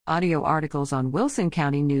Audio articles on Wilson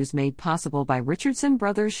County News made possible by Richardson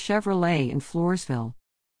Brothers Chevrolet in Floresville.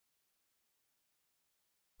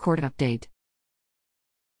 Court update.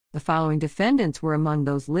 The following defendants were among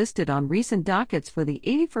those listed on recent dockets for the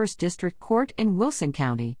 81st District Court in Wilson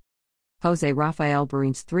County. Jose Rafael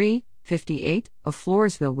Barines III, 58, of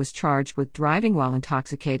Floresville was charged with driving while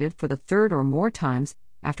intoxicated for the third or more times,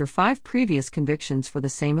 after 5 previous convictions for the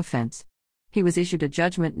same offense. He was issued a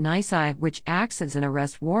judgment nisi which acts as an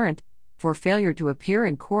arrest warrant for failure to appear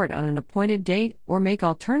in court on an appointed date or make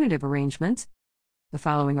alternative arrangements. The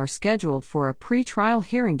following are scheduled for a pre-trial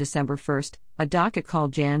hearing December 1st, a docket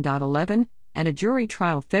called Jan.11, and a jury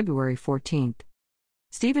trial February 14th.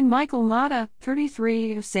 Stephen Michael Mata,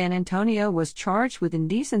 33, of San Antonio was charged with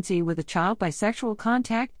indecency with a child by sexual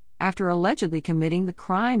contact after allegedly committing the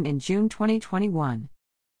crime in June 2021.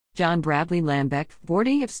 John Bradley Lambeck,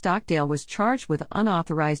 40, of Stockdale was charged with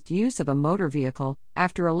unauthorized use of a motor vehicle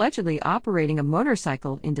after allegedly operating a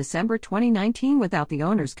motorcycle in December 2019 without the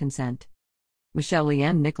owner's consent. Michelle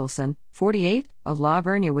Leanne Nicholson, 48, of La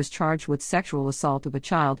Vernia was charged with sexual assault of a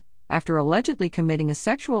child after allegedly committing a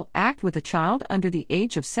sexual act with a child under the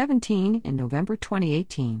age of 17 in November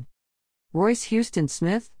 2018. Royce Houston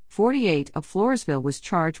Smith, 48, of Floresville was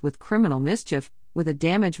charged with criminal mischief with a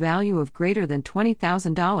damage value of greater than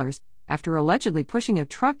 $20,000 after allegedly pushing a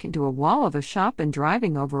truck into a wall of a shop and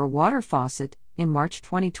driving over a water faucet in March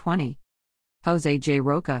 2020. Jose J.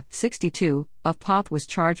 Roca, 62, of Poth was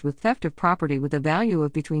charged with theft of property with a value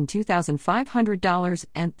of between $2,500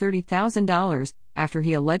 and $30,000 after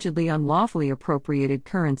he allegedly unlawfully appropriated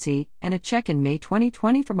currency and a check in May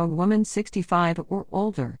 2020 from a woman 65 or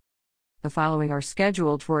older. The following are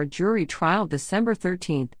scheduled for a jury trial December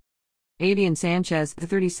 13th. Avian Sanchez,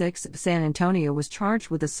 36, of San Antonio was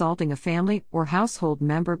charged with assaulting a family or household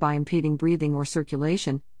member by impeding breathing or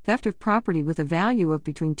circulation, theft of property with a value of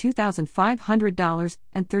between $2,500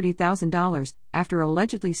 and $30,000 after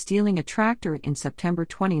allegedly stealing a tractor in September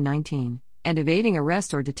 2019, and evading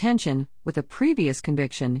arrest or detention, with a previous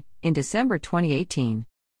conviction, in December 2018.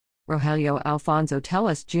 Rogelio Alfonso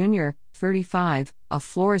Tellez Jr., 35, of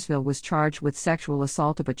Floresville was charged with sexual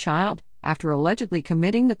assault of a child after allegedly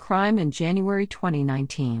committing the crime in January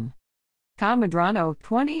 2019. Kyle Medrano,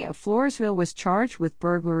 20, of Floresville was charged with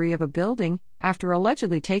burglary of a building after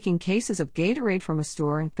allegedly taking cases of Gatorade from a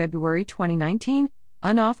store in February 2019,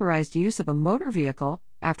 unauthorized use of a motor vehicle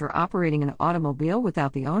after operating an automobile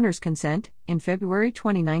without the owner's consent in February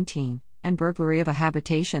 2019, and burglary of a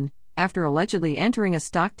habitation after allegedly entering a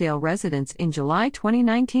Stockdale residence in July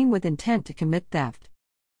 2019 with intent to commit theft.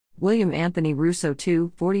 William Anthony Russo,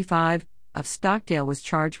 2, 45, of Stockdale was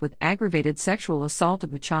charged with aggravated sexual assault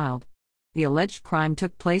of a child. The alleged crime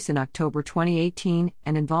took place in October 2018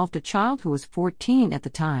 and involved a child who was 14 at the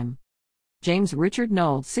time. James Richard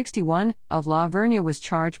Knoll, 61, of La Vernia was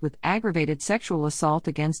charged with aggravated sexual assault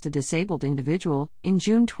against a disabled individual in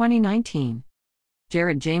June 2019.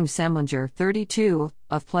 Jared James Semlinger, 32,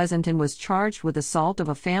 of Pleasanton was charged with assault of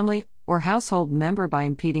a family or household member by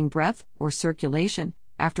impeding breath or circulation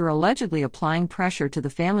after allegedly applying pressure to the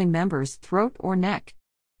family member's throat or neck.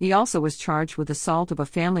 He also was charged with assault of a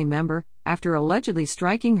family member after allegedly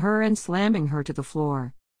striking her and slamming her to the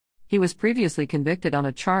floor. He was previously convicted on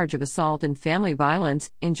a charge of assault and family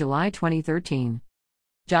violence in July 2013.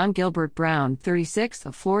 John Gilbert Brown, 36,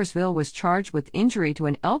 of Floresville was charged with injury to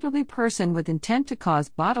an elderly person with intent to cause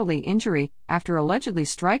bodily injury after allegedly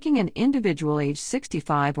striking an individual aged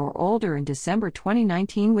 65 or older in December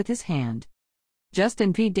 2019 with his hand.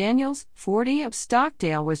 Justin P. Daniels, 40, of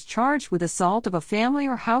Stockdale was charged with assault of a family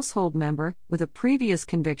or household member with a previous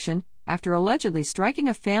conviction after allegedly striking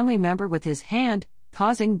a family member with his hand,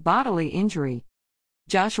 causing bodily injury.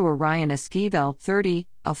 Joshua Ryan Esquivel, 30,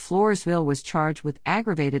 of Floresville was charged with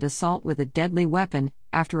aggravated assault with a deadly weapon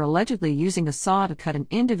after allegedly using a saw to cut an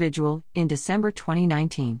individual in December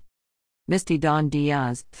 2019. Misty Dawn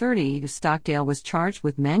Diaz, 30, of Stockdale was charged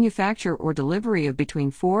with manufacture or delivery of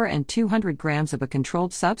between 4 and 200 grams of a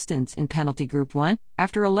controlled substance in Penalty Group 1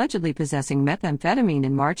 after allegedly possessing methamphetamine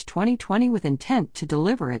in March 2020 with intent to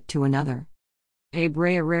deliver it to another. Abe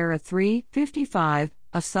Ray Herrera, 3, 55,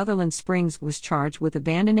 of Sutherland Springs was charged with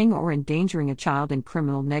abandoning or endangering a child in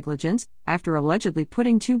criminal negligence after allegedly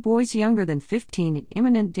putting 2 boys younger than 15 in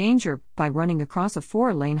imminent danger by running across a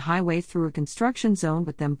 4-lane highway through a construction zone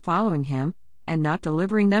with them following him, and not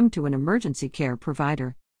delivering them to an emergency care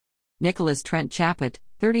provider. Nicholas Trent Chaput,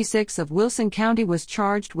 36, of Wilson County was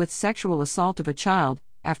charged with sexual assault of a child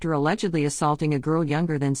after allegedly assaulting a girl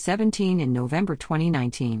younger than 17 in November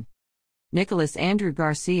 2019. Nicholas Andrew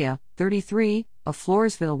Garcia, 33, of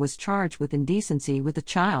Floresville was charged with indecency with a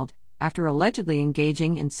child after allegedly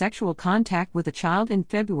engaging in sexual contact with a child in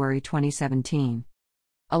February 2017.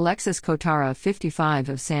 Alexis Kotara, 55,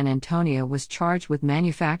 of San Antonio was charged with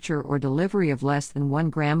manufacture or delivery of less than 1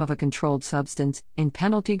 gram of a controlled substance, in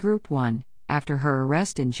Penalty Group 1, after her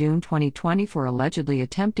arrest in June 2020 for allegedly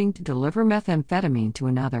attempting to deliver methamphetamine to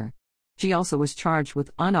another. She also was charged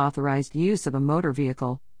with unauthorized use of a motor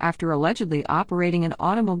vehicle, after allegedly operating an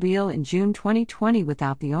automobile in June 2020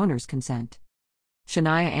 without the owner's consent.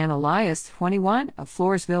 Shania Ann Elias, 21, of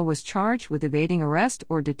Floresville was charged with evading arrest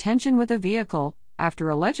or detention with a vehicle, after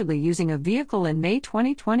allegedly using a vehicle in May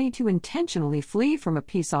 2020 to intentionally flee from a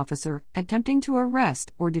peace officer attempting to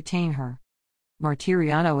arrest or detain her.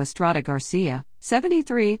 Martiriano Estrada Garcia,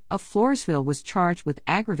 73, of Floresville was charged with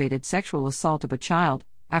aggravated sexual assault of a child,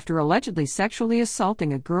 after allegedly sexually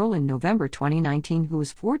assaulting a girl in November 2019 who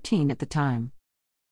was 14 at the time.